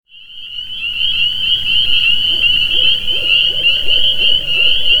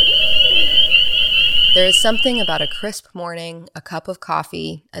There is something about a crisp morning, a cup of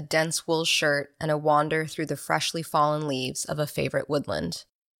coffee, a dense wool shirt, and a wander through the freshly fallen leaves of a favorite woodland.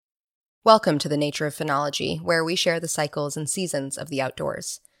 Welcome to the Nature of Phenology, where we share the cycles and seasons of the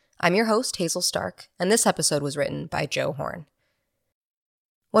outdoors. I'm your host, Hazel Stark, and this episode was written by Joe Horn.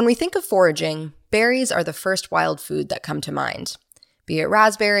 When we think of foraging, berries are the first wild food that come to mind. Be it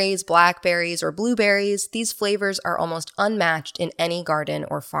raspberries, blackberries, or blueberries, these flavors are almost unmatched in any garden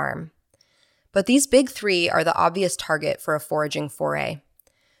or farm. But these big three are the obvious target for a foraging foray.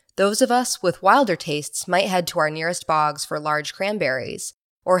 Those of us with wilder tastes might head to our nearest bogs for large cranberries,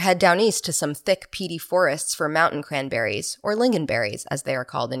 or head down east to some thick, peaty forests for mountain cranberries, or lingonberries, as they are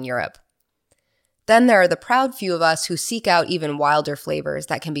called in Europe. Then there are the proud few of us who seek out even wilder flavors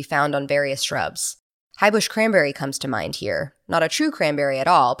that can be found on various shrubs. Highbush cranberry comes to mind here, not a true cranberry at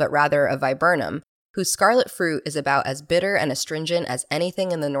all, but rather a viburnum, whose scarlet fruit is about as bitter and astringent as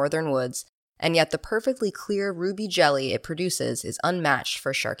anything in the northern woods, and yet the perfectly clear ruby jelly it produces is unmatched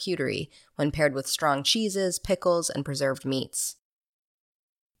for charcuterie when paired with strong cheeses, pickles, and preserved meats.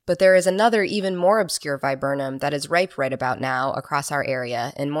 But there is another even more obscure viburnum that is ripe right about now across our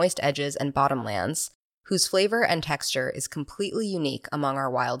area in moist edges and bottomlands, whose flavor and texture is completely unique among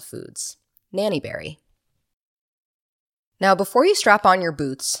our wild foods: nannyberry. Now, before you strap on your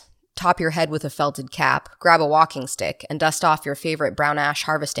boots, top your head with a felted cap, grab a walking stick, and dust off your favorite brown ash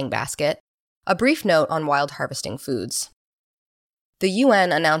harvesting basket, a brief note on wild harvesting foods. The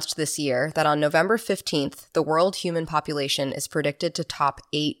UN announced this year that on November 15th, the world human population is predicted to top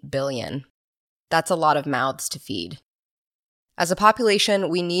 8 billion. That's a lot of mouths to feed. As a population,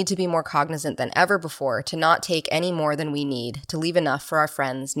 we need to be more cognizant than ever before to not take any more than we need to leave enough for our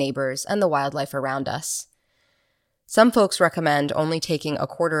friends, neighbors, and the wildlife around us. Some folks recommend only taking a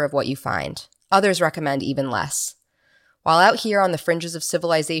quarter of what you find. Others recommend even less. While out here on the fringes of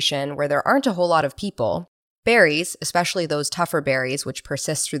civilization where there aren't a whole lot of people, berries, especially those tougher berries which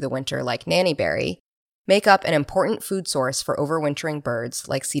persist through the winter like nannyberry, make up an important food source for overwintering birds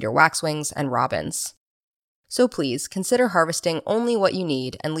like cedar waxwings and robins. So please, consider harvesting only what you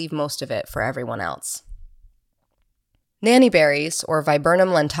need and leave most of it for everyone else. Nannyberries, or Viburnum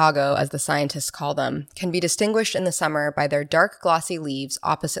lentago as the scientists call them, can be distinguished in the summer by their dark glossy leaves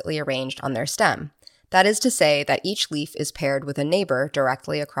oppositely arranged on their stem. That is to say that each leaf is paired with a neighbor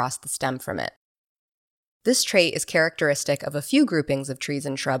directly across the stem from it. This trait is characteristic of a few groupings of trees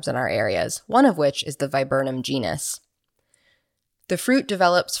and shrubs in our areas, one of which is the Viburnum genus. The fruit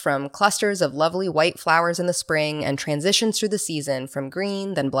develops from clusters of lovely white flowers in the spring and transitions through the season from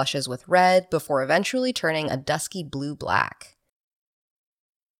green, then blushes with red, before eventually turning a dusky blue-black.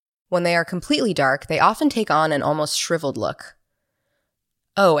 When they are completely dark, they often take on an almost shriveled look.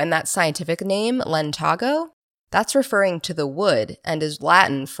 Oh, and that scientific name, lentago? That's referring to the wood and is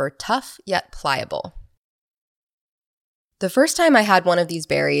Latin for tough yet pliable. The first time I had one of these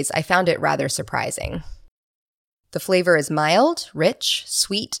berries, I found it rather surprising. The flavor is mild, rich,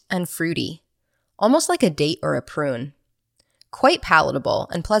 sweet, and fruity, almost like a date or a prune. Quite palatable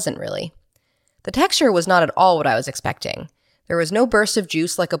and pleasant, really. The texture was not at all what I was expecting. There was no burst of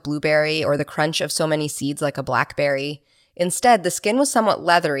juice like a blueberry or the crunch of so many seeds like a blackberry. Instead, the skin was somewhat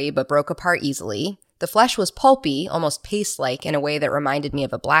leathery but broke apart easily. The flesh was pulpy, almost paste-like in a way that reminded me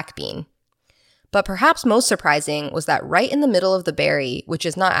of a black bean. But perhaps most surprising was that right in the middle of the berry, which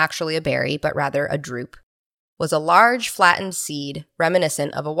is not actually a berry but rather a drupe, was a large flattened seed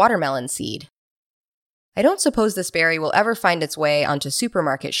reminiscent of a watermelon seed. I don't suppose this berry will ever find its way onto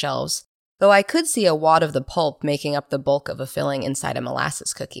supermarket shelves, though I could see a wad of the pulp making up the bulk of a filling inside a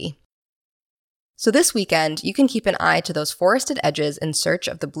molasses cookie. So this weekend, you can keep an eye to those forested edges in search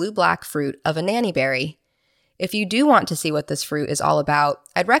of the blue-black fruit of a nannyberry. If you do want to see what this fruit is all about,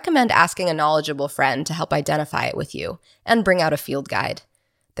 I'd recommend asking a knowledgeable friend to help identify it with you, and bring out a field guide.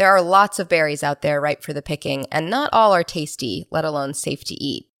 There are lots of berries out there ripe for the picking, and not all are tasty, let alone safe to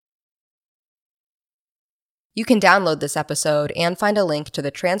eat. You can download this episode and find a link to the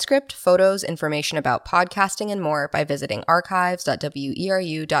transcript, photos, information about podcasting, and more by visiting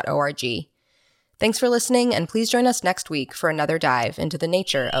archives.weru.org. Thanks for listening, and please join us next week for another dive into the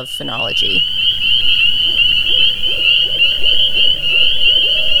nature of phenology.